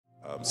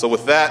So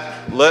with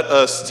that, let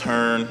us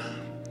turn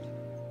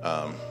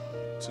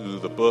to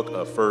the book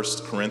of 1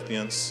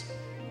 Corinthians.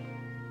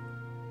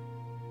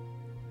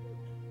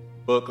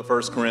 Book of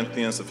 1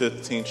 Corinthians, the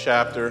 15th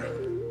chapter,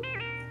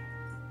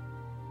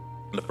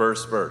 and the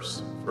first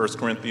verse. 1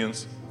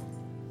 Corinthians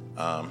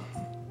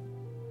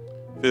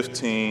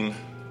 15,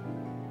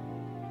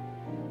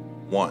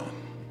 1.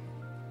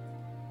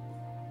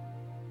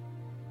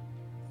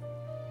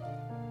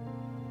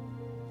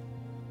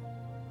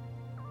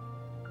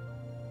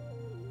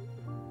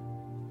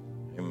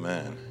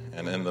 Amen.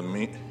 And in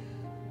the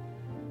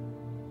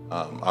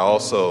I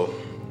also,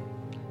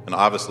 and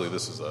obviously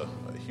this is a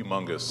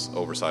humongous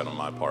oversight on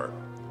my part,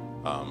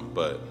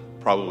 but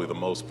probably the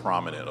most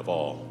prominent of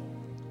all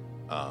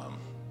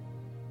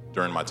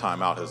during my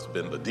time out has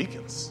been the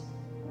deacons.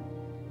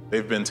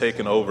 They've been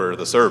taking over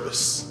the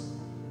service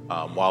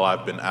while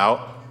I've been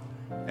out,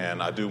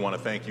 and I do want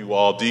to thank you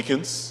all,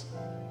 deacons,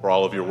 for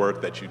all of your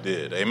work that you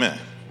did. Amen.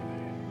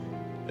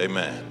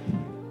 Amen.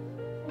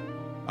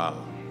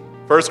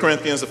 1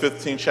 Corinthians, the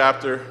 15th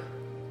chapter,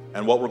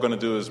 and what we're going to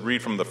do is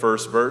read from the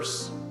first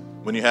verse.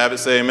 When you have it,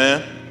 say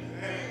amen.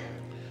 Amen.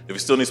 If you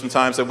still need some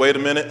time, say, wait a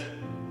minute.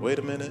 Wait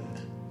a minute.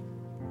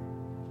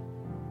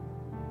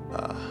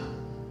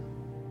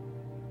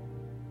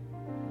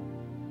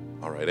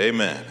 All right,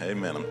 amen.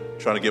 Amen. I'm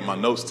trying to get my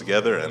notes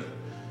together, and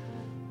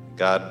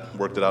God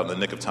worked it out in the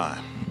nick of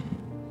time.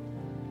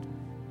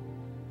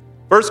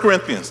 1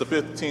 Corinthians, the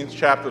 15th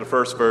chapter, the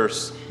first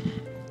verse,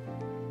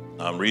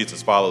 reads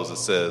as follows. It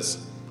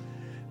says,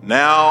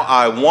 "Now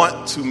I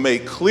want to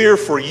make clear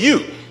for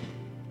you,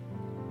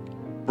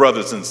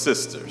 brothers and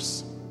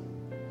sisters,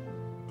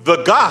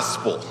 the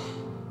gospel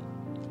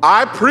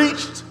I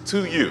preached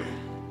to you,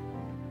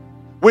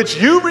 which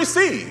you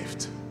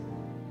received,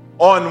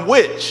 on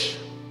which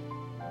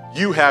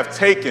you have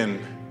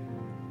taken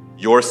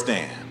your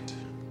stand."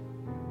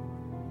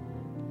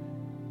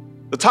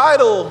 The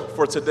title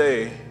for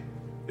today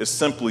is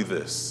simply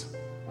this: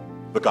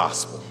 the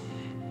gospel.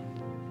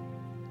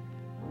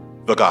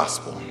 The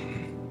gospel.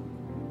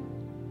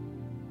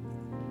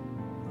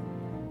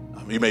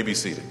 You may be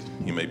seated.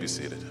 You may be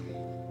seated.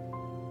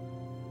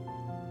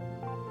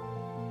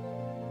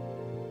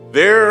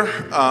 There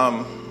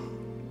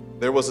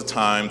was a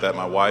time that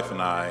my wife and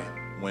I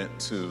went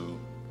to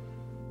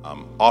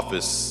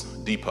Office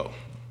Depot.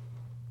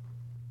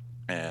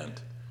 And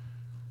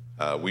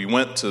we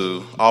went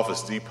to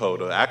Office Depot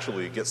to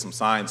actually get some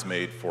signs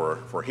made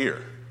for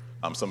here.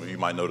 Some of you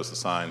might notice the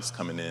signs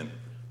coming in,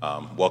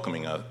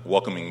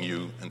 welcoming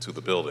you into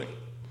the building.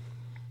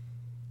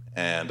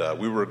 And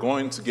we were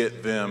going to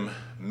get them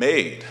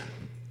made.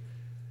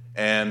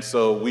 And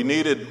so we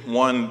needed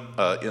one,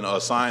 a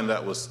sign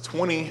that was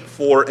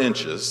 24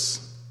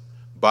 inches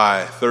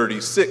by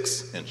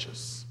 36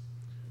 inches.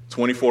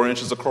 24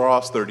 inches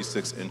across,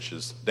 36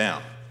 inches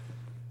down.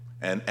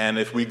 And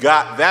if we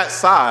got that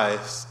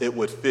size, it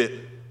would fit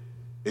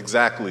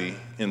exactly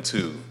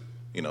into,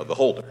 the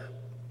holder.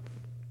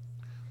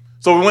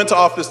 So we went to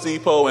Office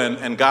Depot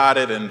and got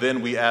it, and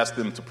then we asked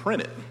them to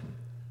print it.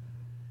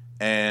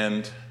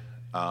 And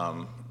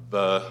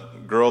the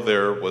girl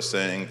there was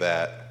saying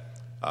that,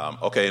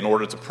 okay, in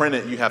order to print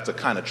it, you have to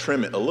kind of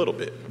trim it a little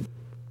bit.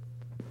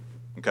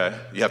 Okay?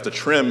 You have to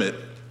trim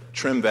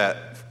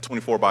that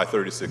 24 by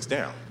 36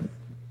 down.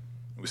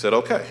 We said,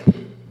 okay.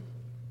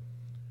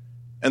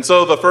 And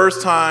so the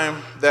first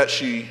time that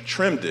she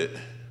trimmed it,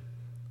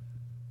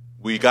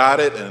 we got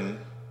it, and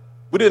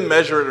we didn't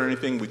measure it or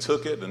anything. We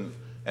took it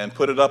and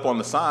put it up on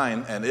the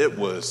sign, and there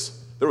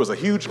was a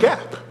huge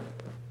gap.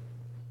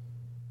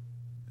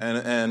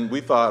 And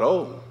we thought,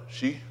 oh,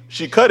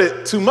 she cut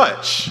it too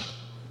much.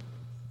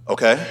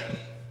 Okay?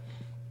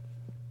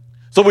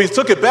 So we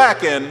took it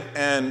back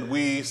and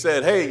we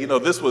said, hey,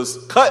 this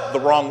was cut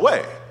the wrong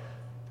way.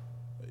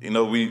 We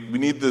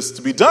need this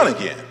to be done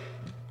again.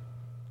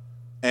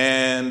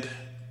 And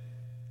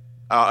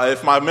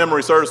if my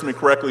memory serves me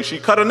correctly, she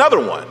cut another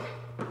one.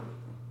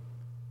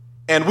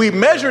 And we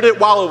measured it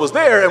while it was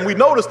there, and we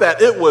noticed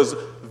that it was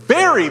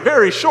very,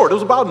 very short. It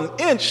was about an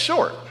inch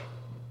short.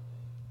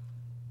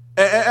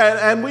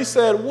 And we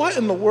said, what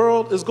in the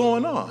world is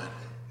going on?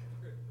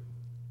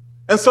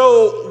 And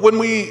so when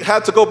we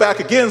had to go back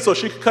again so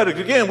she could cut it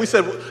again, we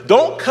said,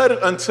 don't cut it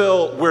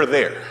until we're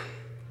there.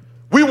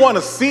 We want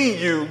to see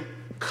you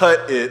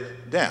cut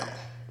it down.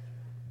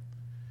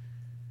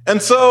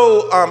 And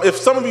so if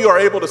some of you are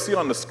able to see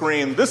on the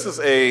screen, this is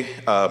a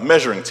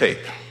measuring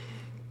tape.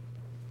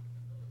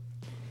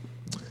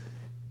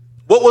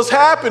 What was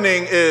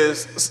happening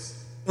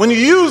is when you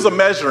use a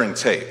measuring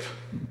tape,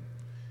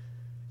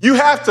 you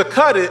have to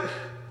cut it,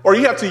 or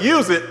you have to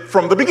use it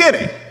from the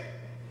beginning.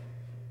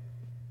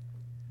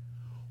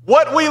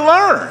 What we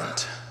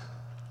learned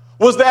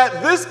was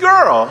that this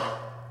girl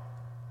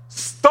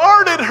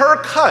started her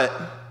cut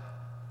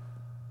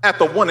at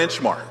the 1 inch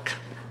mark.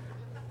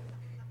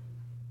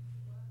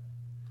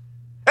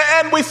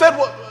 And we said,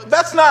 well,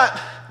 that's not,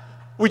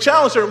 we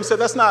challenged her, we said,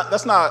 that's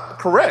not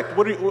correct.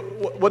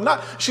 What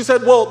not? She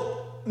said,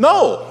 well,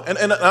 no,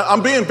 and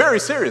I'm being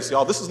very serious,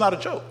 y'all, this is not a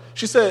joke.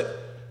 She said,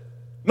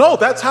 No,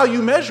 that's how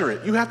you measure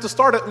it. You have to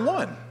start at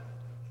 1.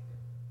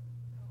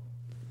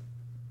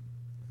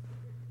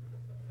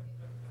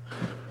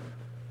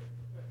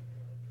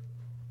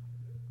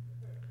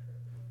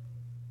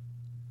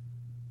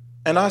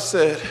 And I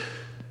said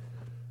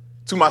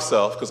to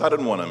myself, because I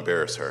didn't want to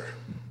embarrass her,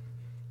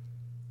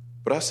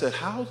 but I said,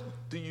 how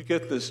do you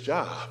get this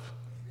job?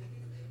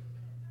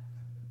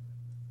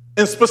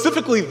 And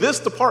specifically this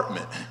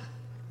department,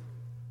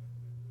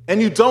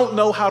 and you don't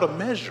know how to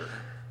measure?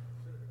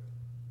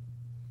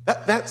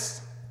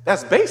 That's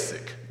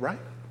basic, right?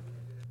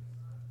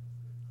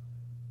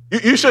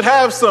 You should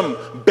have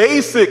some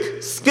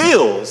basic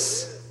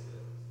skills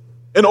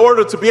in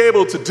order to be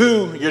able to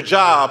do your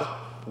job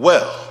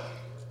well.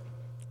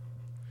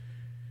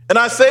 And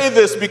I say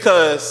this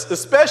because,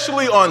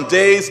 especially on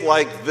days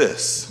like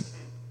this,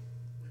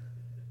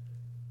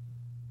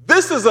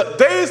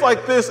 days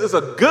like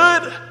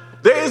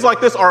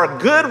this are a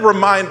good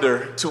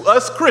reminder to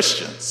us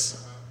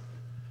Christians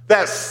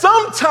that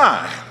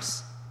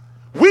sometimes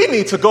we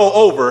need to go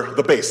over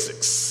the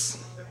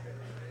basics.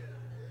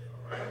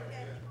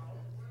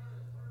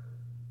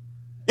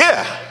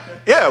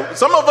 Yeah,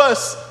 some of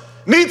us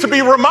need to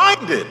be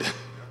reminded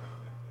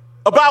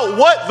about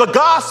what the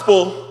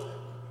gospel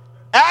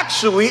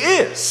actually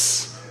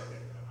is.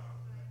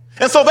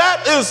 And so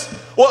that is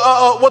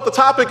what the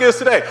topic is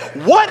today.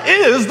 What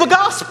is the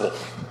gospel?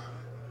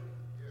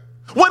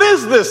 What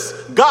is this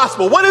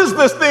gospel? What is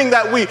this thing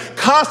that we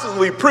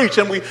constantly preach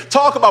and we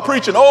talk about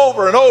preaching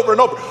over and over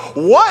and over?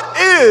 What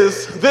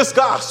is this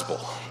gospel?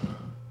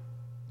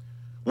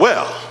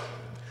 Well,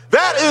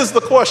 that is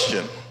the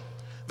question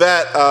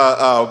that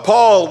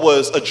Paul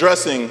was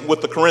addressing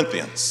with the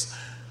Corinthians.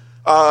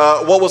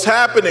 What was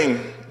happening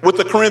with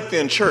the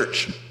Corinthian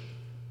church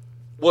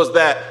was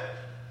that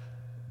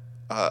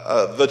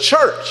the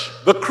church,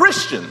 the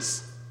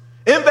Christians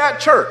in that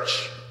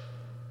church,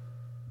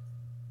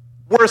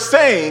 were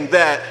saying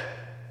that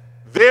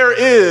there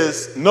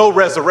is no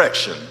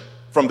resurrection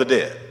from the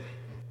dead.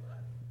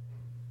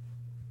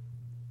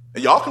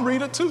 And y'all can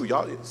read it too.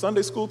 Y'all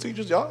Sunday school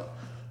teachers, y'all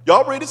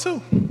read it too.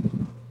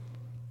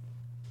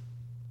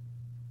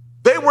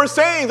 They were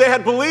saying they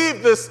had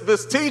believed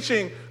this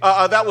teaching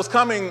that was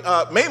coming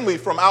mainly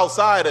from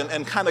outside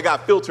and kind of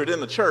got filtered in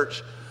the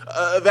church,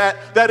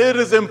 that it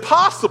is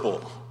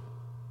impossible,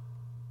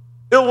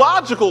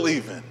 illogical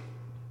even,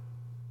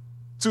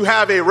 to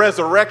have a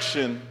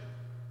resurrection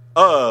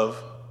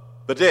of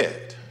the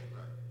dead.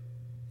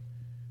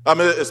 I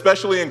mean,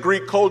 especially in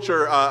Greek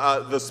culture,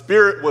 the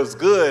spirit was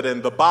good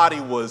and the body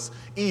was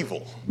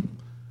evil.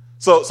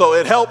 So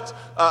it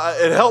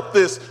helped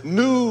this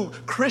new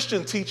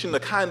Christian teaching to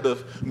kind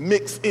of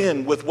mix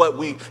in with what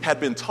we had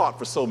been taught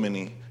for so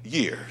many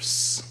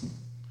years.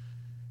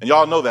 And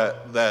y'all know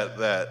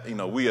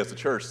that we as a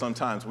church,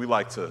 sometimes we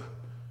like to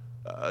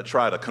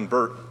try to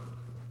convert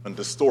and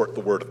distort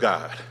the word of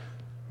God,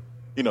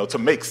 to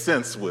make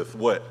sense with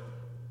what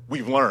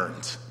we've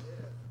learned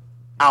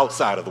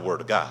outside of the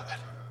word of God.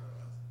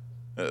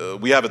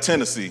 We have a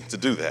tendency to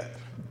do that.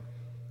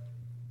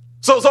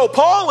 So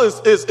Paul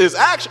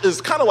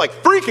is kind of like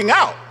freaking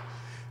out.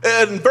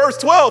 And in verse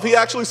 12, he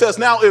actually says,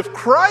 now if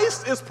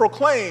Christ is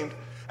proclaimed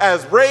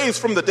as raised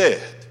from the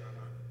dead,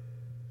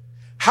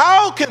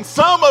 how can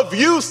some of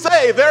you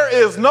say there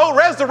is no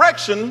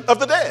resurrection of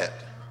the dead?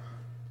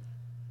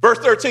 Verse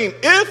 13,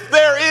 if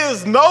there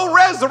is no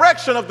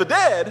resurrection of the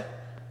dead,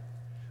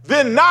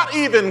 then not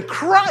even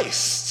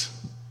Christ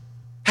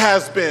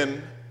has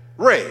been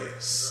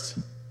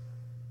raised.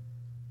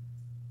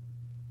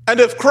 And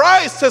if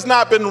Christ has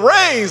not been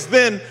raised,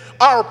 then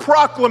our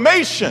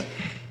proclamation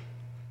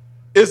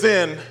is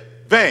in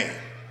vain.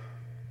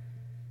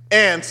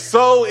 And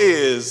so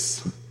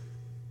is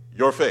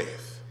your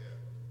faith.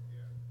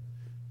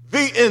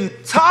 The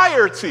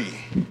entirety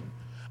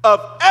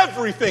of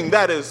everything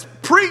that is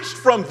preached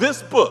from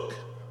this book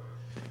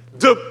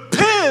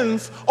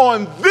depends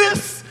on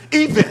this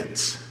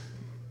event,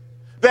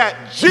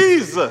 that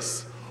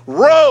Jesus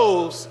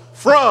rose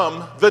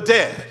from the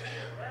dead.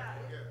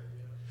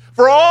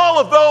 For all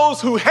of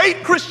those who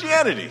hate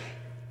Christianity,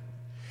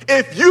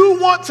 if you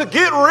want to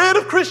get rid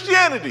of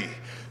Christianity,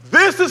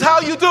 this is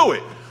how you do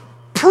it.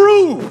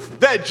 Prove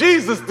that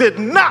Jesus did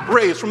not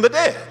raise from the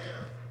dead.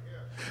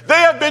 They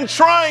have been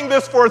trying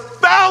this for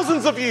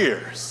thousands of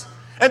years.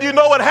 And you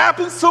know what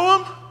happens to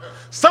them?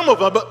 Some of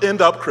them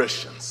end up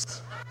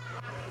Christians.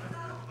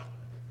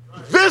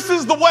 This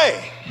is the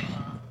way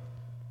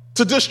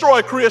to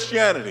destroy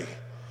Christianity,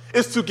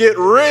 is to get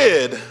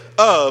rid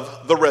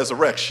of the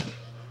resurrection.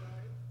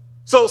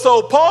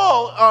 So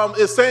Paul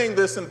is saying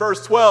this in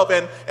verse 12,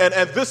 and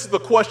this is the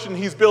question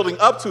he's building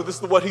up to.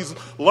 This is what he's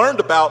learned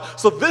about.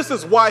 So this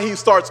is why he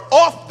starts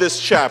off this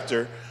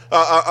chapter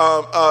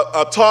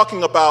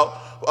talking about,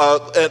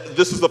 and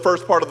this is the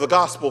first part of the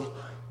gospel,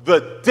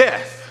 the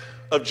death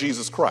of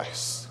Jesus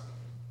Christ.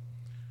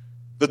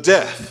 The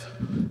death.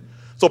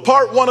 So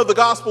part one of the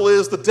gospel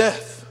is the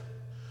death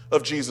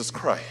of Jesus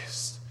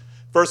Christ.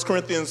 1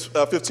 Corinthians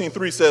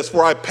 15:3 says,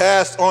 for I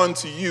passed on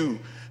to you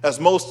as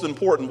most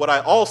important what I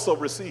also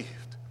received,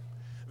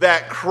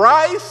 that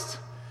Christ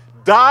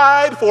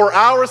died for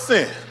our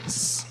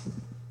sins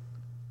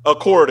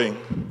according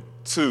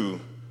to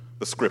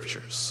the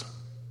scriptures.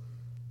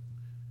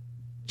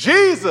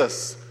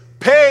 Jesus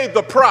paid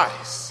the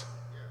price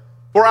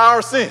for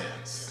our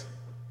sins.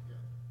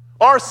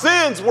 Our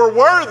sins were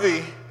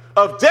worthy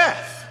of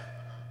death.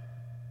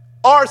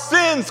 Our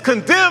sins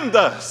condemned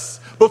us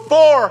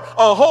before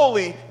a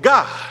holy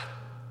God.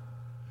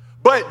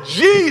 But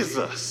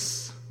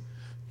Jesus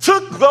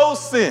took those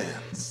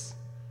sins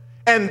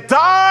and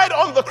died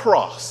on the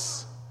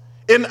cross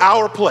in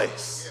our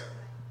place.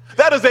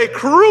 That is a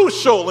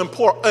crucial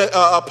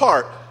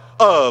part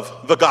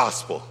of the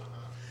gospel,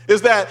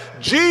 is that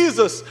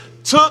Jesus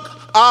took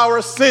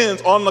our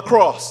sins on the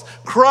cross.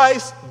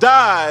 Christ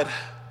died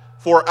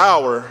for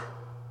our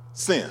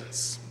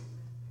sins.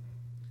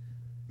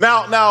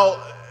 Now,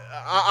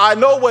 I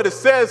know what it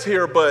says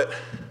here, but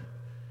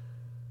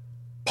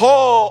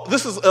Paul,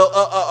 this is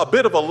a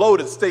bit of a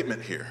loaded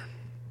statement here.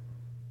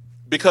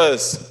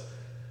 Because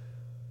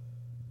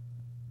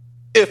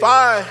if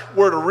I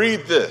were to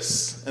read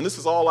this, and this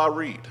is all I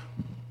read,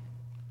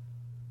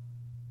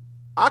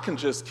 I can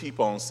just keep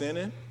on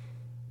sinning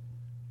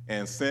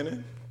and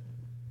sinning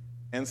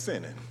and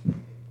sinning.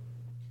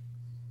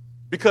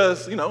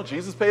 Because,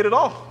 Jesus paid it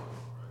all.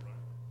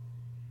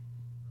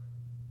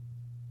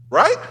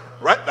 Right?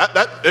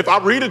 That if I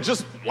read it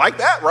just like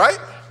that, right?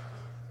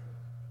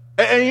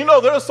 And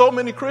there are so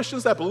many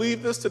Christians that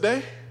believe this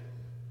today.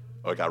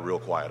 Oh, it got real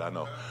quiet, I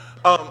know.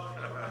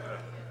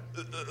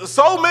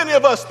 So many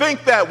of us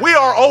think that we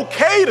are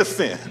okay to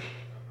sin,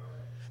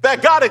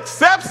 that God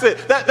accepts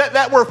it,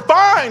 that we're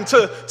fine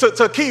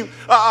to keep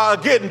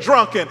getting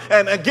drunk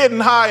and getting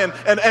high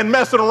and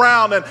messing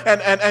around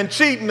and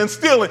cheating and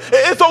stealing.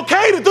 It's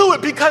okay to do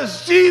it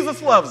because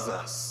Jesus loves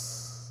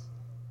us.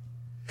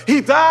 He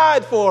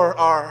died for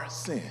our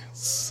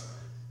sins.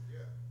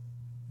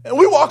 And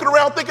we're walking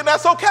around thinking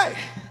that's okay.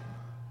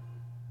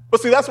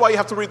 But see, that's why you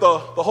have to read the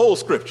whole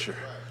scripture.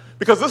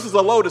 Because this is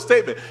a loaded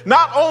statement.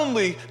 Not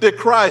only did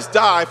Christ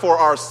die for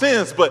our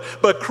sins, but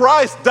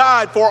Christ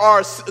died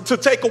to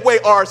take away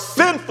our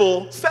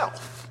sinful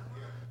self.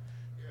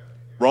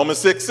 Romans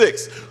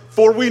 6:6.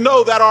 For we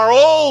know that our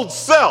old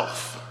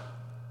self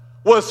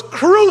was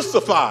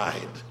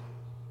crucified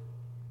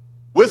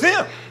with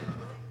him,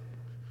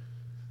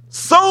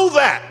 so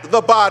that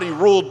the body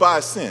ruled by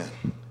sin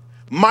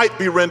might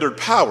be rendered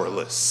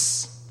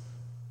powerless.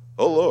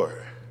 Oh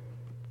Lord,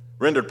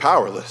 rendered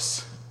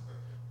powerless.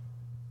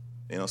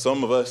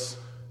 Some of us,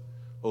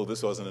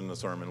 this wasn't in the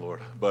sermon,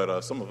 Lord,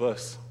 but some of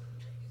us,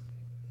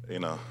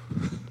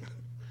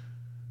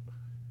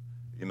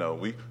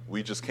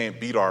 we just can't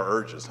beat our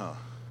urges, huh?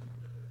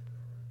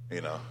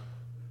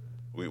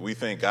 We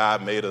think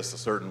God made us a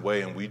certain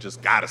way and we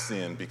just gotta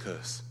sin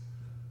because,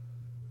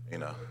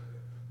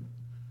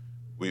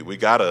 we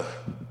gotta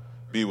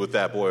be with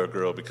that boy or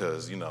girl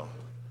because,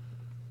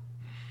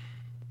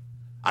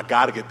 I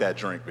gotta get that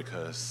drink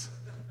because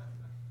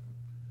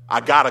I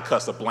gotta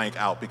cuss a blank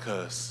out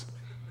because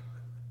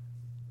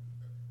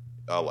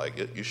I like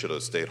it. You should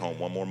have stayed home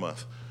one more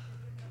month.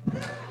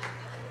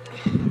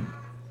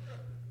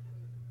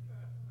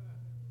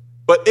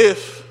 But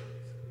if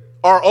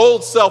our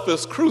old self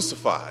is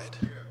crucified,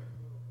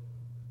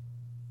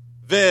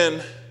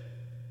 then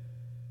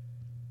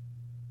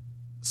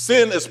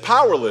sin is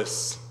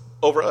powerless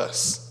over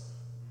us.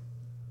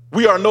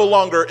 We are no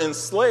longer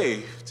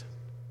enslaved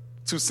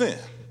to sin.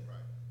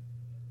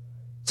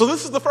 So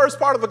this is the first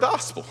part of the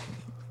gospel,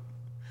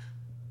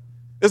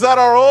 is that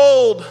our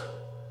old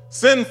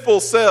sinful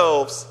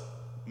selves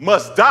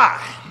must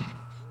die,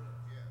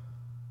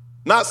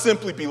 not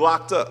simply be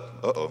locked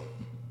up,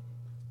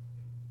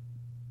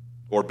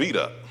 or beat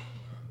up.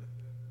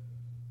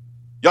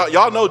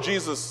 Y'all know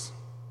Jesus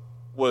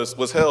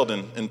was held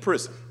in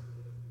prison,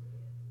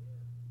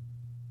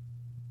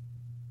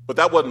 but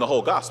that wasn't the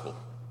whole gospel.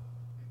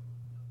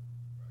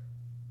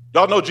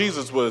 Y'all know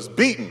Jesus was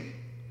beaten,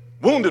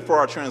 wounded for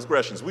our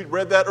transgressions. We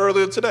read that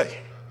earlier today.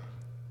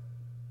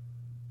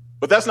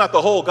 But that's not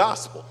the whole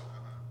gospel.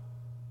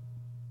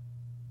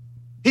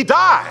 He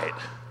died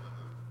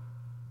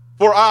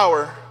for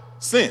our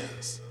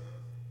sins.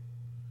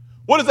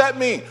 What does that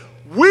mean?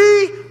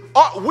 We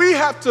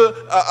have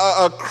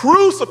to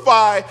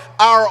crucify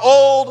our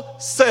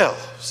old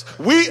selves.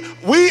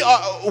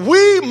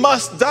 We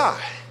must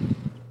die.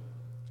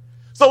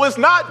 So it's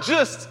not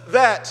just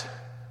that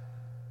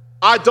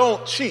I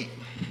don't cheat,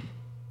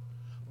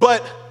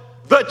 but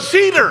the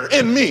cheater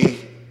in me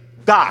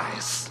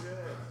dies.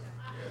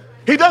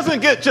 He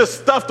doesn't get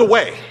just stuffed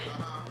away.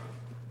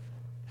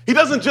 He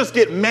doesn't just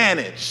get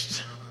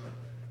managed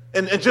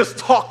and just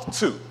talked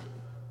to.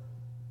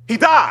 He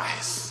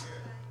dies.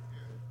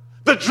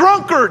 The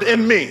drunkard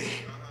in me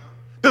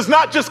does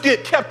not just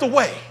get kept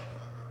away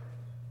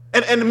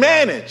and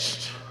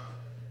managed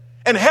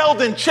and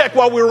held in check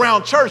while we're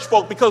around church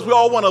folk because we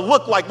all want to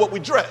look like what we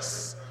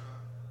dress.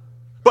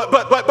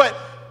 But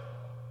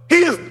he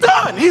is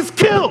done. He's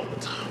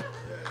killed.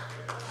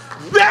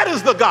 That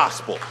is the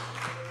gospel.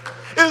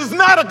 It is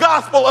not a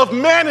gospel of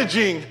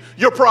managing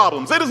your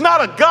problems. It is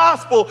not a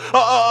gospel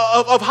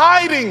of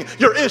hiding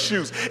your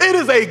issues. It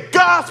is a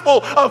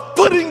gospel of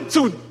putting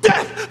to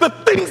death the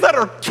things that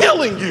are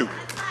killing you.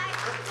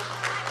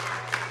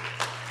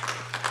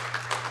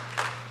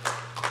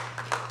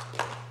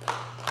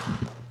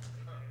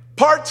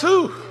 Part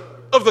 2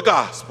 of the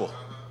gospel.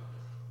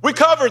 We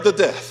covered the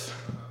death.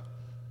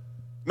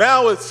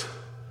 Now it's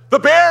the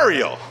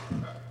burial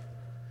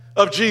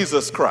of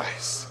Jesus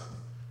Christ.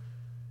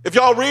 If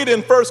y'all read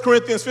in 1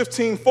 Corinthians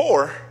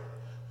 15:4,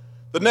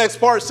 the next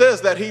part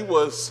says that he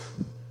was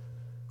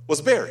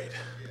buried.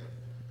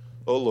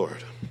 Oh,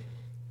 Lord.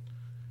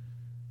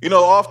 You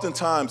know,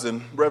 oftentimes,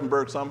 and Reverend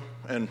Burks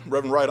and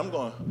Reverend Wright, I'm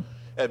going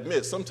to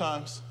admit,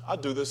 sometimes I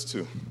do this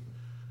too.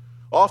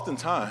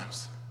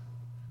 Oftentimes,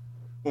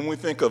 when we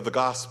think of the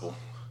gospel,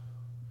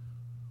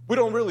 we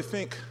don't really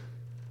think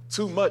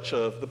too much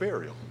of the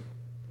burial.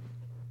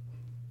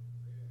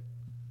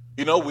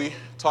 You know, we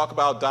talk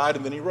about died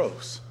and then he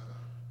rose.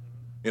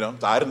 You know,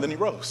 died and then he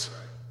rose.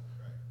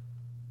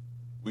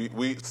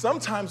 We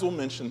sometimes will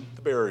mention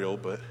the burial,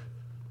 but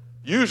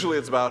usually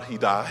it's about he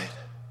died,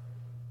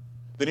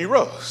 then he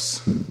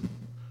rose.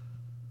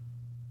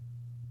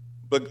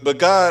 But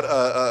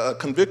God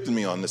convicted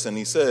me on this, and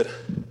he said,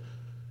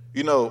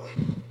 you know,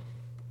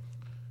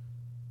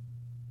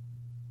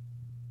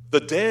 the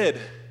dead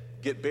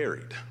get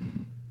buried.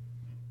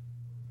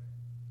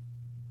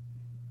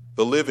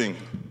 The living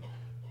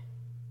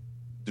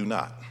do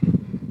not.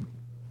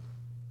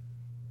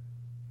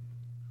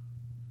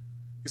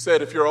 He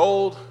said, if your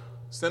old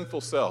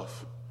sinful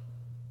self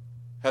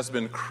has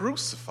been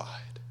crucified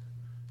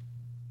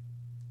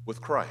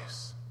with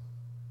Christ,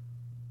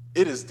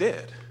 it is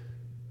dead.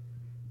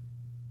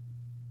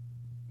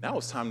 Now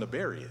it's time to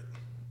bury it.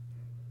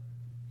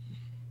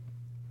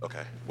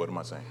 Okay, what am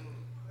I saying?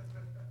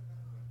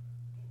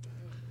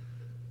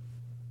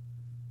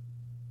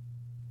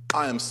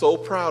 I am so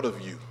proud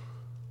of you,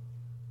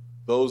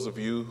 those of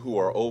you who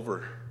are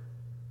over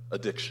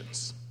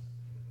addictions.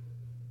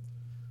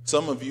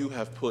 Some of you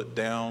have put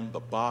down the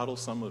bottle.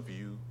 Some of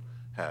you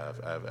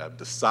have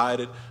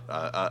decided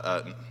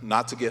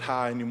not to get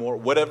high anymore.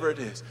 Whatever it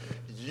is,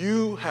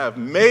 you have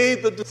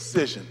made the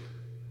decision.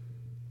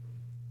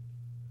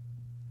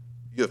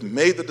 You have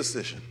made the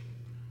decision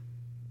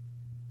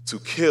to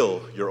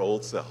kill your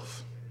old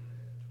self.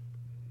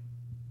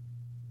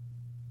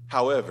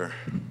 However,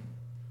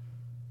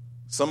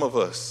 some of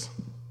us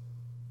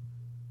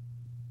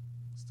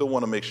still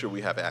want to make sure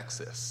we have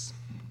access,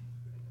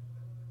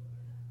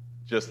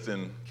 just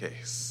in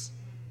case.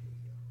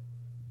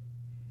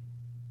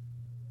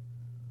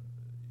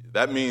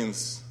 That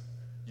means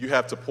you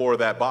have to pour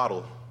that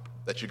bottle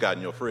that you got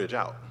in your fridge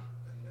out.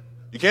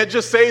 You can't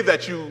just say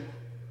that you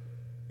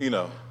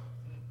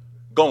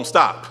gonna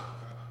stop.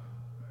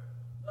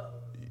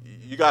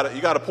 You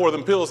gotta pour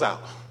them pills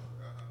out.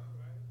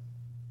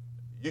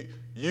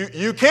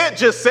 You can't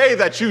just say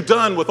that you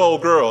done with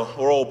old girl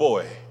or old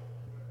boy.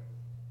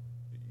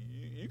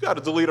 You got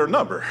to delete her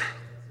number.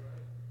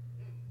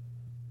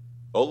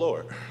 Oh,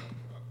 Lord.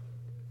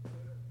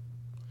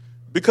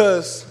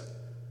 Because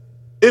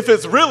if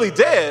it's really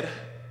dead,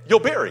 you'll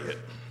bury it.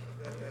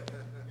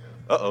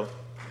 Uh-oh.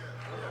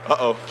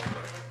 Uh-oh.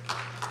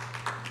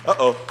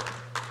 Uh-oh.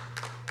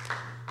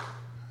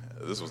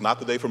 This was not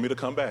the day for me to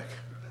come back.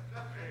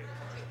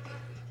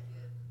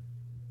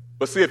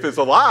 But see, if it's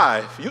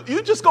alive,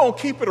 you're just going to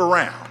keep it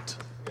around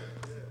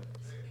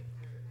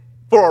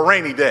for a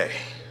rainy day.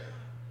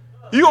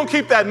 You're going to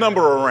keep that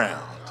number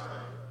around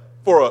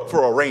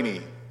for a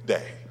rainy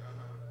day.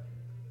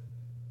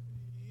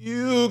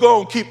 You're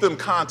going to keep them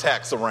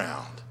contacts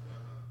around,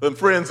 them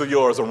friends of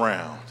yours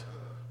around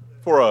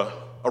for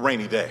a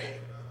rainy day.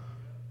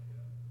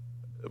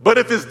 But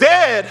if it's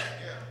dead,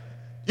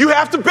 you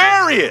have to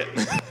bury it.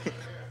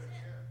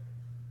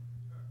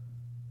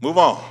 Move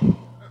on.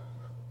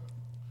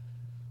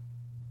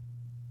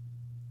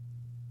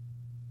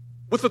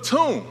 With a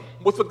tomb,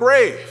 with a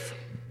grave.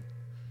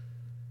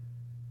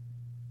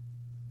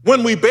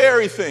 When we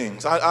bury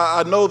things,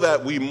 I know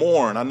that we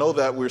mourn. I know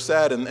that we're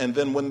sad. And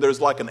then when there's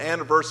like an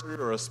anniversary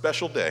or a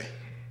special day,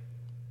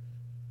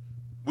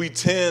 we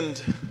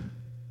tend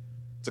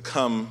to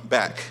come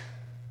back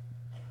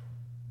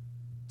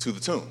to the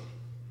tomb.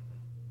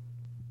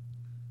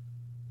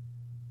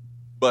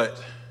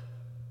 But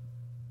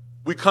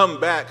we come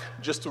back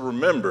just to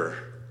remember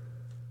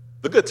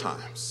the good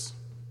times.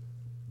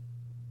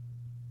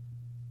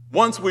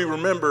 Once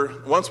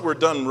we're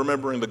done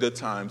remembering the good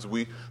times,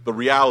 the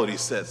reality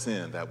sets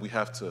in that we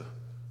have to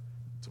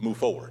move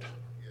forward,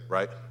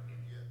 right?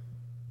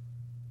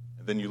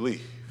 And then you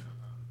leave.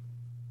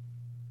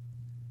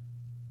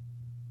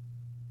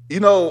 You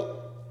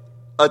know,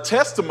 a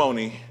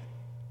testimony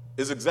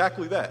is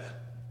exactly that,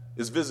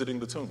 is visiting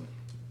the tomb.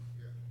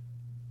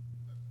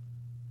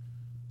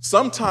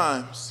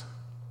 Sometimes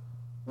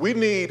we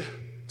need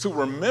to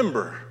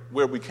remember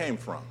where we came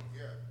from.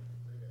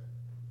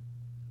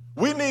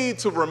 We need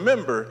to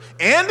remember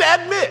and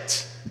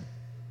admit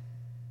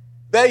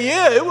that,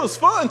 yeah, it was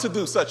fun to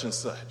do such and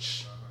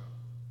such.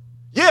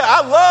 Yeah,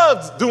 I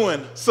loved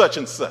doing such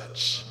and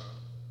such.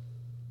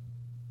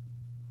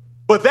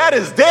 But that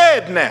is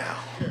dead now.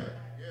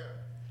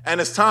 And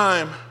it's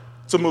time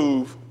to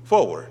move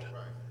forward.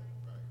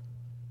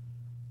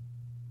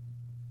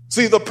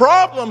 See, the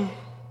problem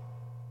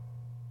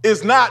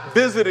is not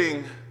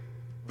visiting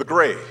the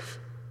grave.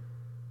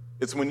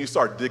 It's when you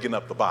start digging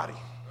up the body.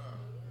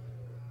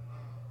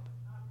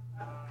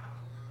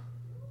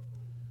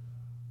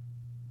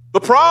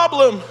 The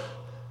problem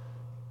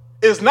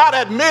is not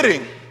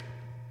admitting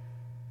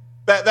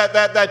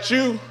that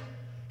you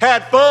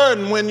had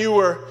fun when you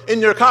were in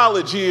your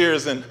college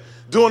years and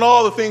doing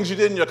all the things you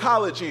did in your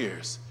college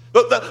years.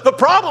 The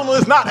problem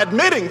is not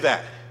admitting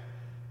that,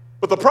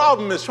 but the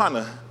problem is trying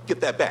to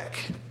get that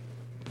back.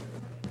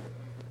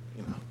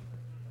 You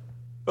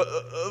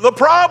know, the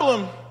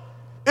problem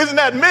isn't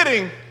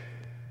admitting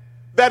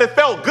that it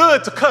felt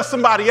good to cuss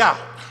somebody out.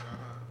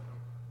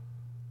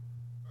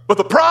 But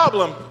the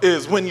problem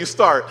is when you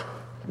start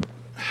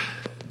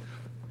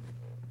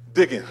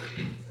digging.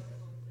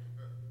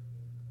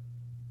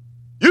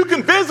 You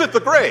can visit the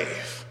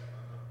grave,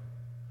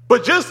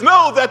 but just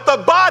know that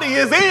the body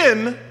is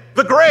in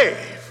the grave.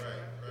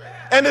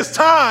 And it's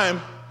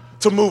time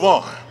to move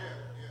on.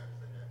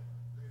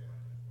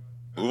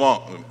 Move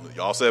on.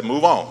 Y'all said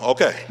move on.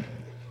 Okay.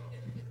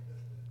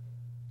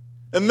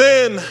 And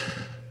then,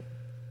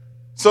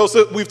 so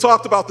we've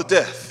talked about the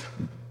death.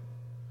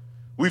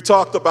 We've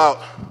talked about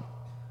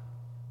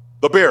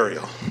the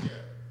burial.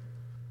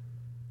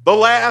 The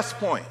last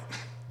point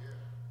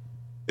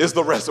is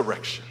the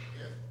resurrection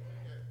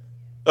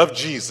of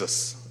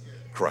Jesus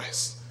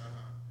Christ.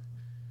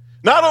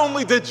 Not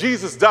only did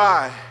Jesus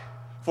die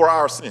for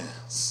our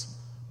sins,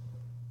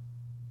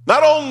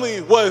 not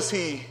only was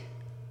he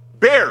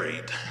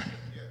buried,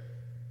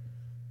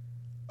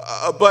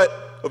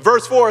 but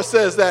verse 4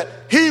 says that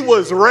he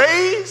was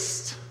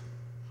raised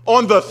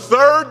on the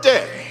third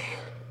day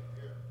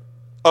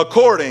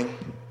according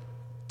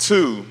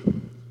to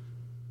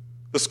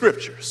the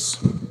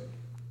scriptures.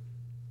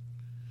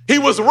 He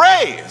was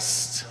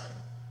raised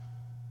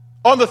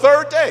on the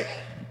third day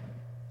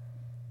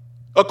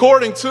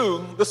according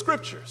to the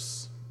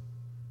scriptures.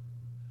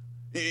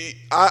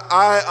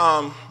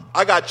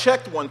 I got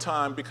checked one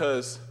time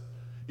because,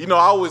 I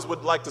always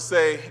would like to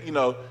say,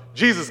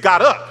 Jesus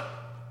got up.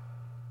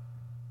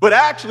 But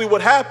actually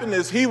what happened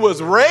is he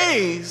was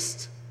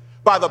raised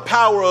by the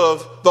power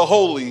of the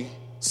Holy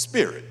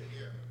Spirit.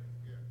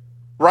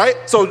 Right?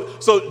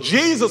 So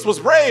Jesus was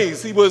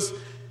raised. He was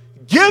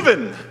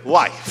given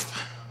life.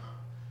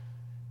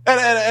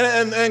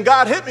 And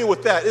God hit me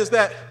with that, is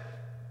that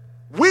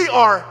we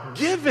are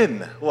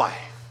given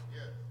life.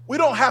 We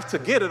don't have to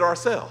get it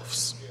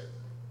ourselves.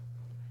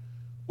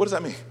 What does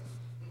that mean?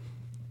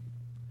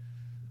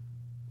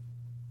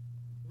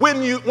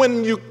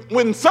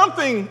 When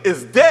something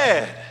is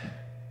dead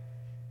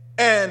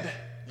and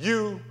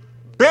you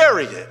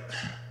bury it,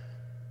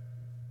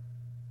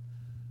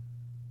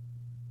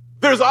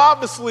 there's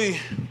obviously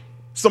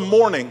some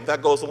mourning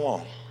that goes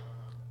along.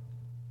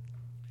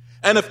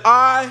 And if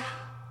I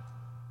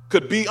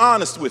could be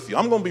honest with you,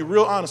 I'm going to be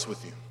real honest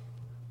with you.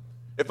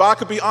 If I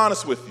could be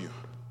honest with you,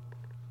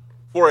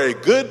 for a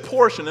good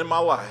portion of my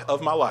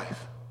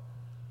life,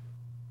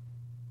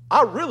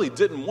 I really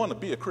didn't want to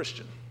be a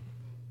Christian.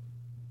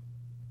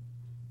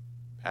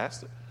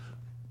 Pastor,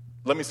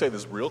 let me say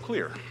this real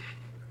clear.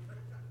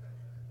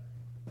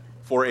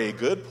 For a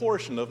good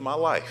portion of my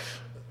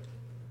life,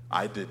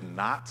 I did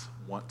not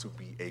want to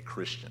be a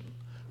Christian.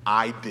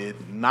 I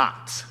did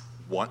not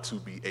want to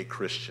be a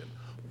Christian.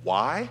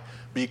 Why?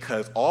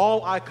 Because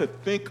all I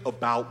could think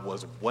about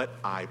was what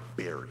I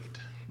buried.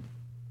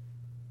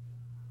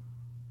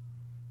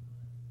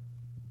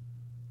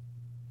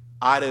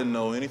 I didn't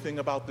know anything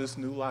about this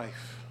new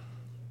life.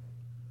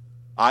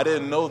 I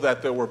didn't know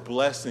that there were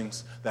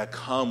blessings that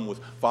come with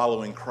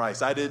following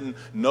Christ. I didn't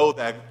know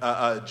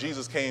that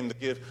Jesus came to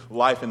give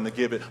life and to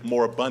give it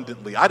more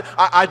abundantly.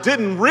 I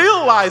didn't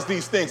realize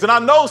these things. And I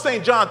know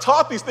St. John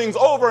taught these things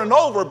over and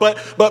over, but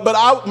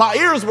my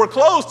ears were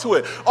closed to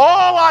it.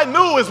 All I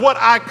knew is what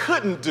I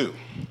couldn't do.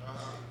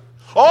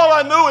 All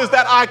I knew is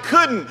that I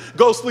couldn't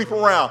go sleep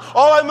around.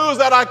 All I knew is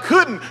that I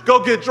couldn't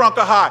go get drunk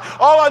or high.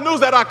 All I knew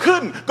is that I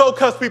couldn't go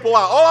cuss people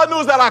out. All I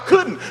knew is that I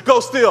couldn't go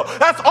steal.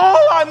 That's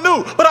all I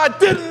knew, but I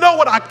didn't know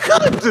what I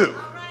could do.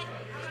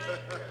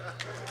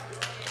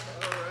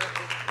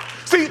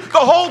 See, the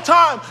whole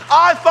time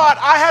I thought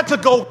I had to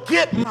go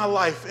get my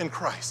life in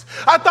Christ.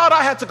 I thought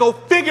I had to go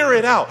figure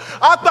it out.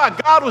 I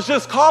thought God was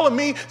just calling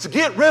me to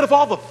get rid of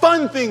all the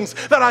fun things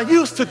that I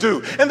used to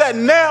do, and that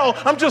now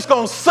I'm just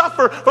going to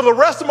suffer for the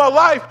rest of my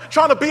life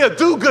trying to be a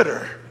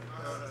do-gooder.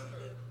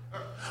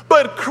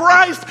 But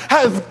God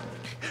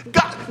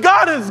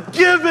has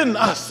given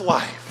us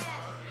life.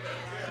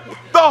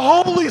 The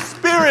Holy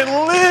Spirit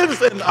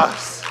lives in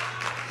us.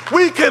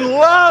 We can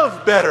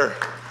love better.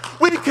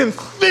 We can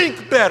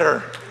think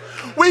better.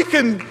 We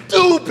can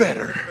do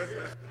better.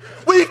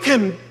 We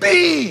can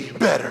be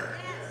better.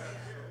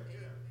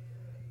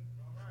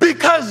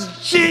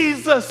 Because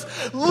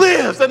Jesus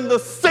lives, and the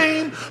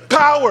same same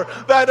power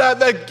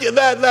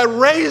that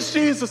raised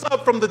Jesus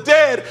up from the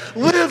dead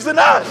lives in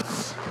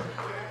us.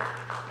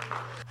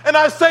 And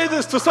I say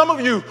this to some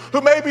of you who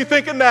may be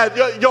thinking that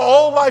your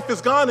whole life is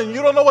gone and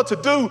you don't know what to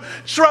do.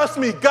 Trust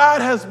me,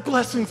 God has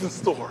blessings in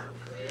store.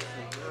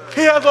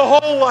 He has a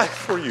whole life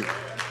for you.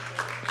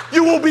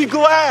 You will be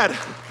glad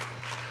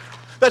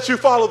that you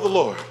follow the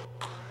Lord.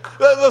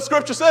 The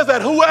scripture says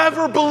that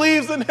whoever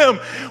believes in him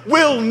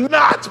will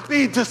not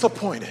be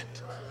disappointed.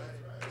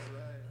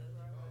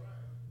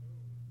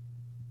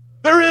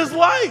 There is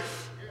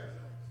life.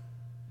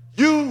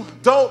 You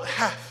don't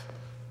have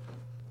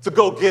to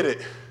go get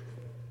it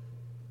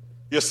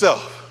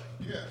yourself.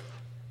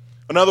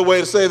 Another way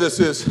to say this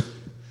is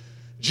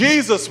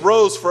Jesus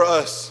rose for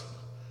us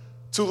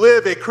to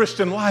live a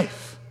Christian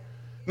life,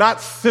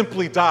 not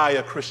simply die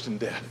a Christian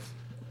death.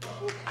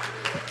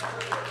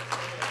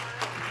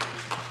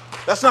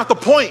 That's not the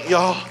point,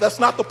 y'all. That's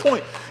not the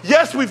point.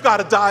 Yes, we've got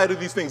to die to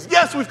these things.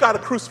 Yes, we've got to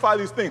crucify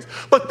these things.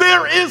 But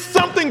there is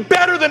something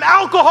better than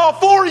alcohol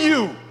for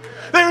you.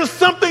 There is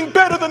something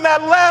better than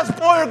that last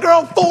boy or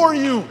girl for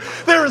you.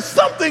 There is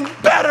something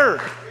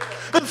better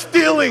than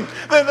stealing,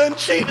 than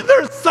cheating.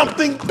 There is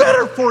something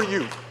better for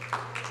you.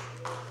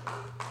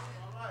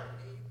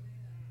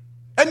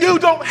 And you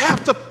don't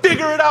have to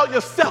figure it out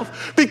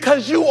yourself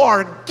because you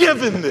are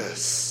given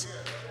this.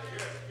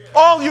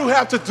 All you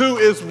have to do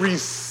is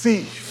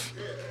receive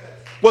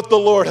what the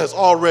Lord has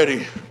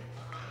already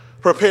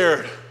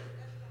prepared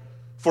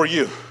for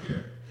you.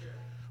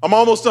 I'm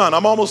almost done.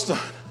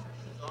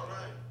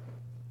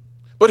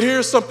 But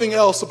here's something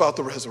else about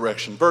the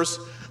resurrection.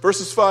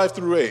 Verses 5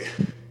 through 8.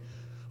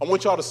 I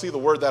want y'all to see the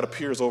word that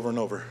appears over and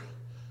over.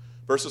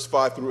 Verses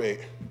 5 through 8.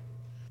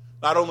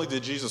 Not only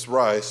did Jesus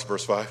rise,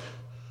 verse 5,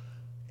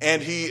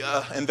 and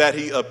that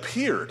he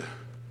appeared.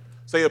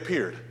 Say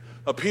appeared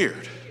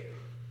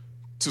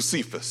to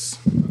Cephas.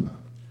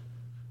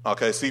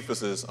 Okay,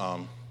 Cephas is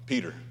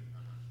Peter.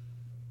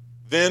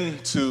 Then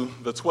to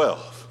the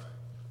 12.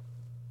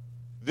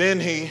 Then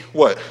he,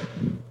 what?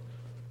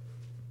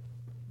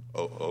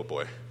 Oh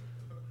boy.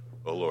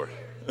 Oh Lord.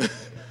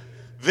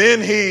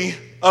 Then he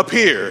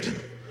appeared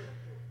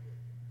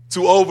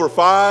to over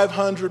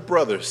 500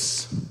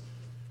 brothers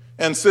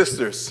and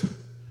sisters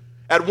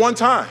at one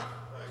time.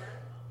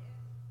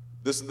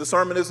 This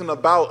sermon isn't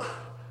about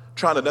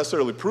trying to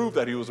necessarily prove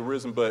that he was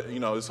arisen, but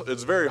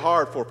it's very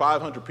hard for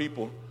 500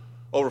 people,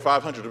 over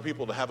 500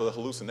 people, to have a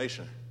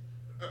hallucination.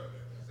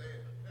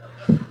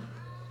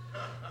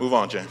 Move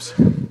on, James.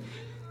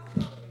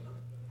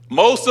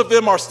 Most of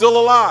them are still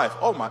alive.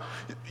 Oh my,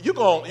 you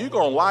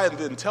gonna lie and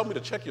then tell me to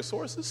check your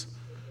sources?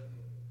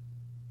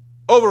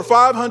 Over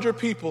 500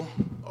 people,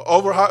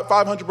 over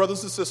 500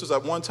 brothers and sisters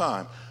at one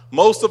time.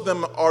 Most of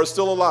them are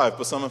still alive,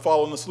 but some have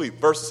fallen asleep.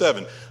 Verse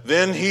 7,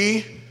 then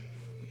he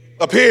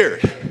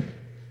appeared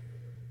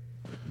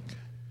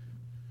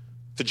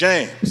to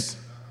James,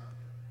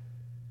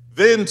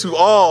 then to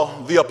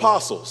all the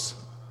apostles.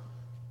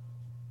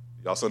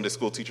 Y'all Sunday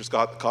school teachers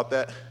caught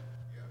that?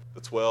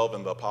 The 12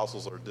 and the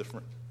apostles are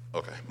different?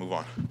 Okay, move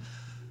on.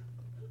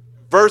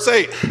 Verse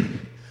 8,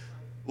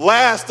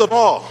 last of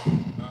all,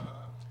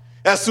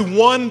 as to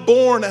one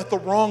born at the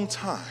wrong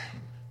time,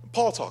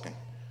 Paul talking,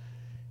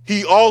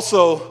 he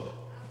also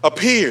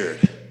appeared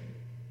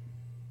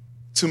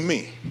to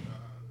me.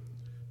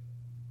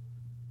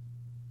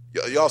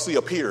 Y'all see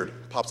appeared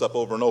pops up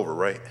over and over,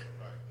 right?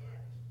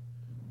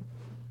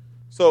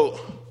 So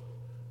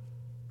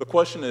the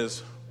question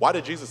is, why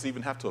did Jesus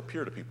even have to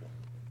appear to people?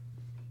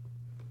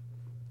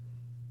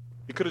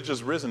 He could have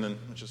just risen and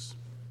just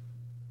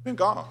been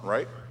gone,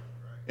 right?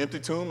 Empty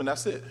tomb and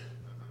that's it.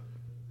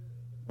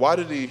 Why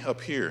did he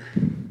appear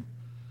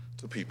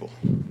to people?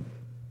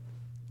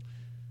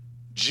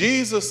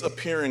 Jesus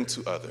appearing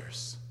to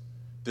others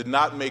did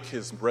not make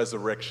his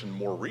resurrection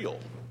more real.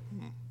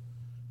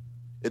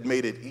 It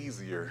made it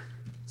easier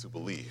to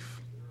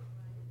believe.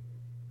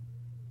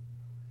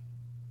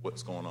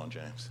 What's going on,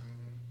 James?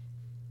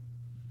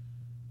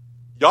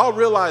 Y'all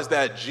realize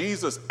that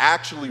Jesus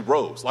actually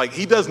rose. Like,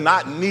 he does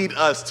not need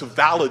us to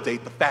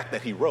validate the fact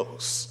that he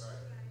rose.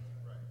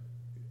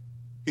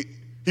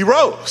 He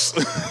rose.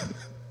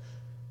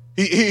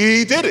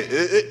 He did it.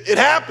 It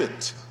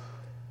happened.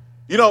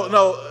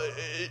 No,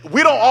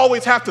 we don't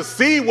always have to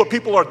see what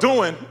people are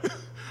doing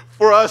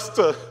for us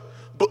to,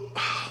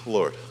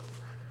 Lord,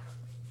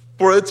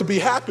 for it to be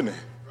happening.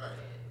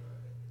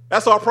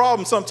 That's our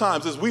problem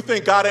sometimes, is we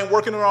think God ain't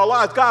working in our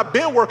lives. God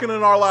been working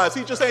in our lives.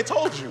 He just ain't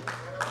told you.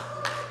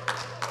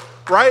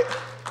 Right?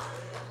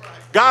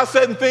 God's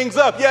setting things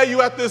up. Yeah,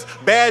 you at this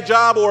bad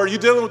job or you're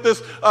dealing with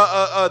this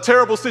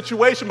terrible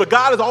situation, but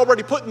God is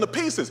already putting the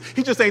pieces.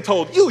 He just ain't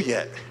told you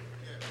yet.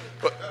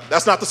 But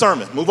that's not the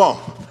sermon. Move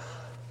on.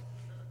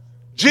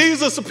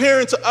 Jesus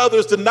appearing to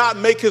others did not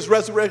make his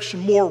resurrection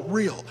more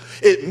real.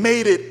 It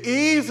made it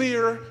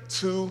easier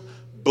to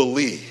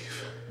believe.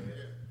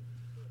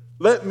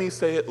 Let me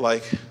say it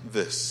like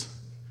this.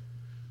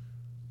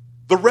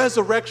 The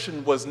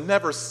resurrection was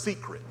never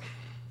secret.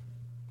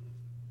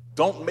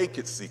 Don't make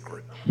it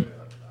secret.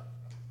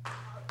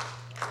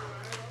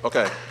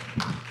 Okay.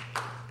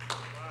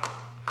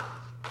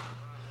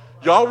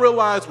 Y'all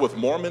realize with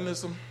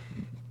Mormonism,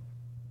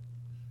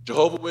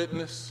 Jehovah's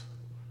Witness,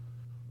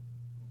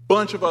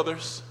 bunch of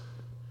others,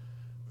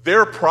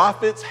 their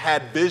prophets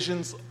had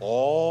visions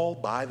all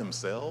by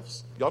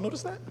themselves? Y'all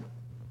notice that?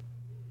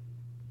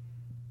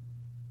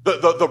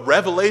 The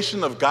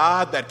revelation of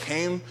God that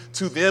came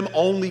to them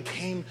only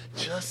came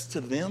just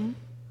to them?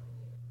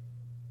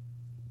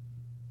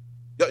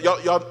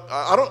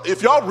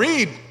 If y'all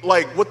read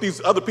like what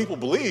these other people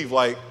believe,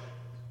 like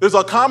there's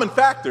a common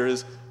factor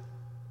is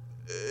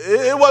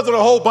it wasn't a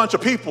whole bunch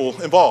of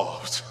people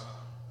involved.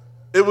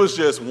 It was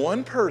just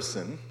one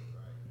person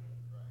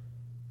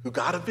who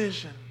got a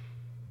vision,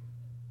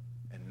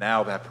 and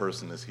now that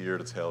person is here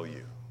to tell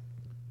you.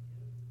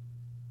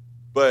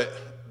 But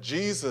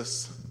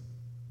Jesus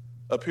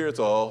appeared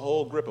to a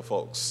whole grip of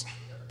folks.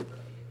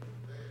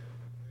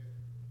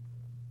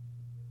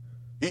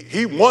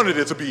 He wanted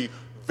it to be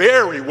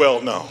very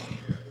well known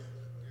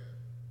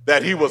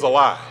that he was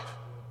alive.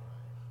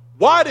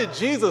 Why did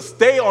Jesus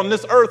stay on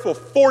this earth for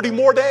 40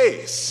 more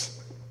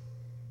days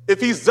if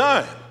he's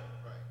done?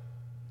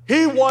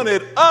 He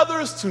wanted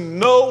others to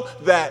know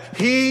that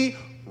he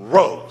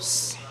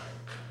rose.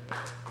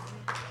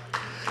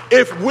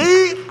 If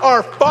we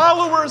are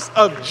followers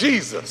of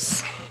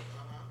Jesus,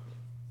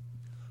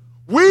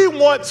 we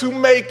want to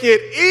make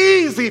it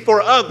easy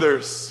for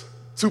others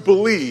to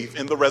believe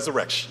in the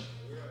resurrection.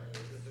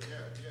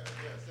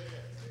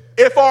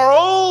 If our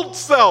old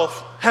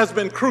self has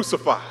been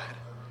crucified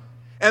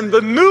and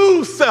the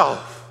new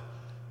self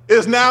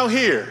is now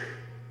here,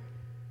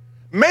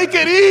 make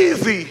it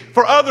easy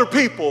for other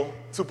people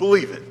to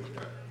believe it.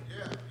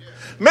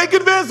 Make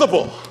it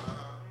visible.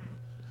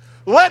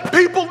 Let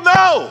people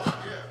know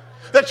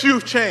that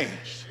you've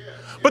changed.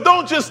 But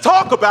don't just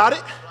talk about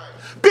it.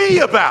 Be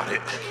about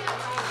it.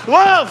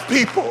 Love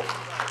people.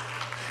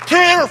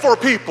 Care for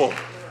people.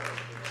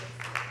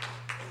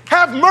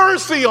 Have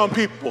mercy on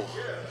people.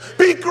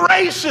 Be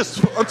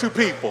gracious unto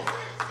people.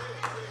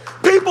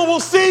 People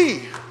will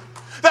see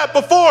that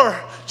before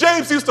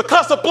James used to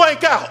cuss a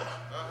blank out.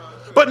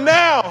 But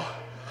now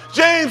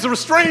James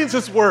restrains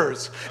his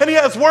words and he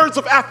has words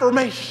of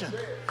affirmation.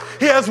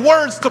 He has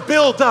words to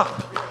build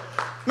up,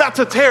 not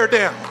to tear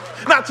down,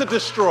 not to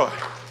destroy.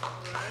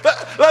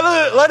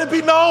 Let it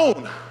be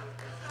known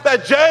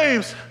that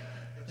James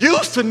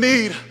used to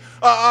need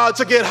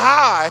to get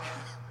high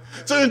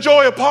to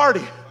enjoy a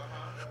party.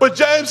 But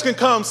James can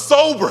come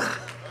sober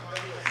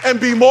and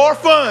be more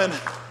fun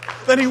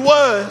than he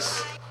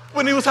was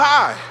when he was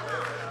high.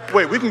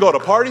 Wait, we can go to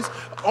parties?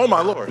 Oh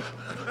my Lord.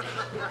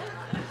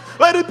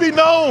 Let it be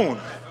known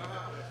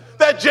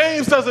that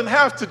James doesn't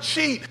have to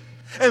cheat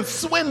and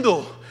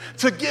swindle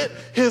to get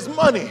his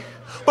money,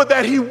 but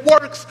that he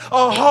works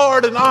a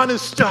hard and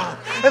honest job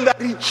and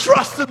that he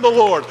trusts in the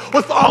Lord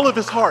with all of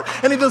his heart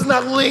and he does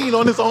not lean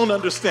on his own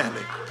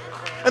understanding.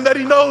 And that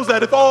he knows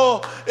that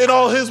in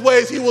all his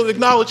ways he will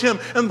acknowledge him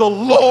and the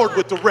Lord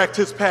would direct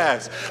his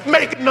paths.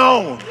 Make it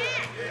known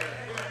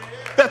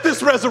that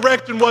this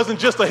resurrection wasn't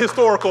just a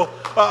historical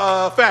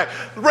fact.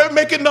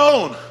 Make it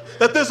known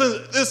that this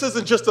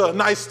isn't just a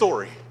nice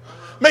story.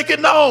 Make it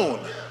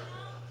known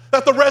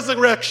that the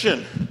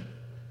resurrection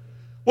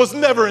was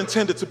never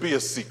intended to be a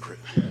secret.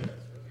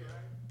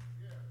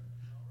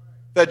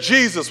 That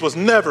Jesus was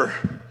never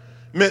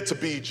meant to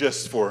be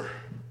just for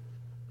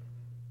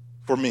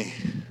me.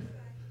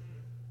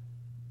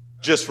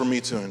 Just for me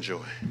to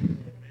enjoy.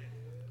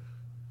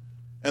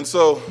 And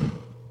so,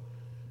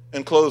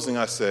 in closing,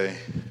 I say,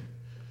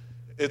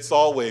 it's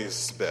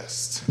always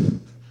best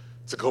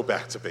to go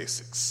back to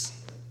basics.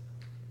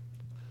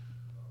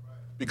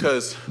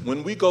 Because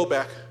when we go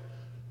back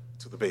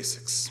to the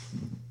basics,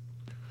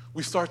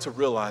 we start to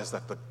realize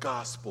that the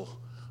gospel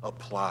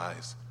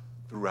applies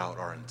throughout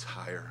our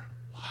entire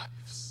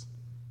lives.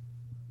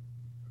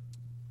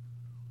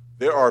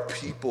 There are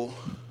people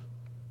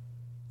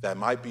that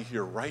might be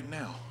here right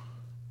now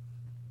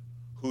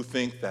who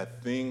think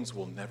that things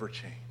will never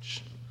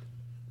change.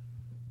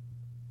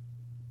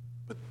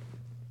 But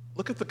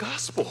look at the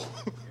gospel.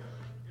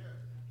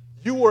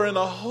 You were in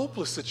a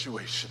hopeless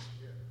situation,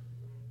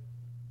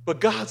 but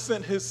God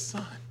sent his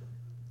son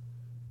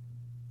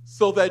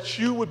so that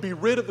you would be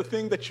rid of the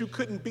thing that you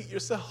couldn't beat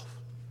yourself,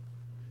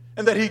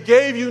 and that he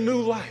gave you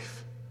new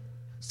life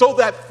so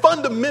that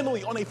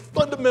fundamentally, on a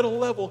fundamental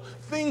level,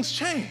 things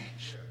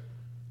change.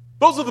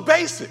 Those are the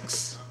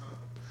basics.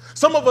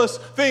 Some of us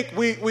think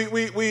we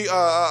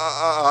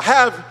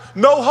have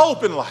no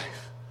hope in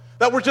life,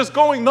 that we're just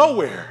going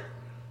nowhere,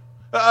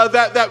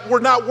 that we're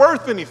not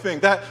worth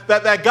anything,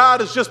 that God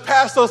has just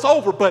passed us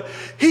over. But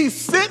he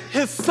sent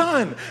his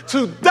son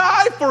to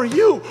die for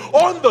you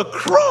on the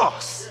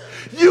cross.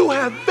 You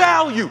have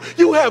value,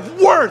 you have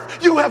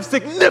worth, you have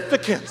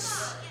significance.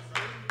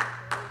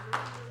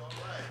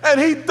 And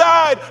he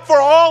died for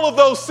all of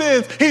those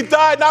sins. He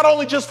died not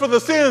only just for the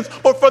sins,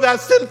 but for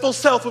that sinful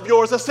self of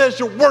yours that says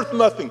you're worth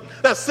nothing.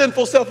 That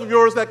sinful self of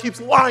yours that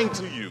keeps lying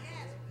to you.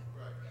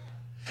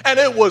 And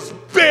it was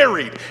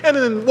buried. And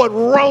then what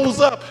rose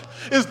up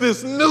is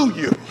this new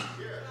you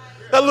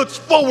that looks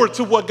forward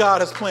to what God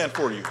has planned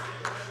for you.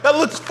 that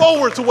looks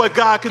forward to what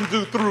God can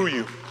do through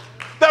you,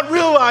 that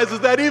realizes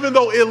that even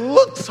though it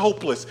looks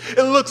hopeless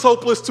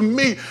to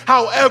me,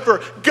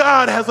 however,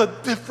 God has a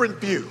different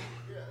view.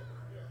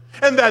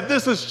 And that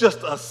this is just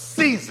a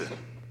season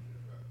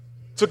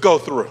to go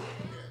through.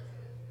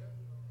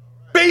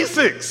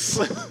 Basics.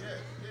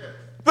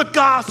 The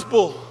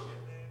gospel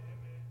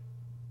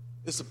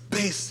is a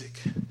basic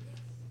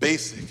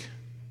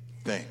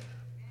thing.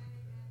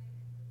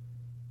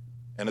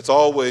 And it's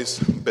always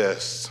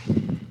best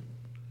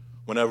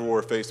whenever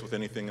we're faced with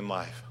anything in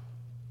life,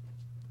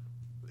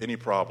 any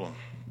problem,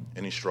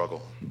 any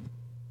struggle,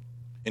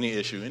 any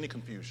issue, any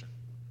confusion,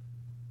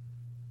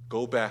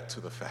 go back to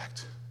the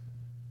fact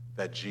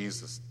that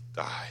Jesus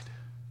died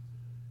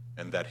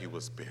and that he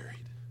was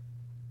buried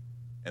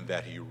and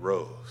that he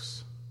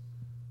rose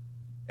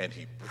and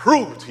he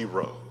proved he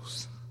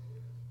rose.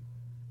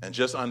 And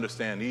just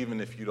understand, even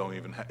if you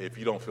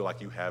don't feel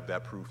like you have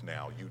that proof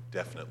now, you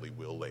definitely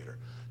will later.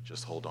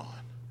 Just hold on.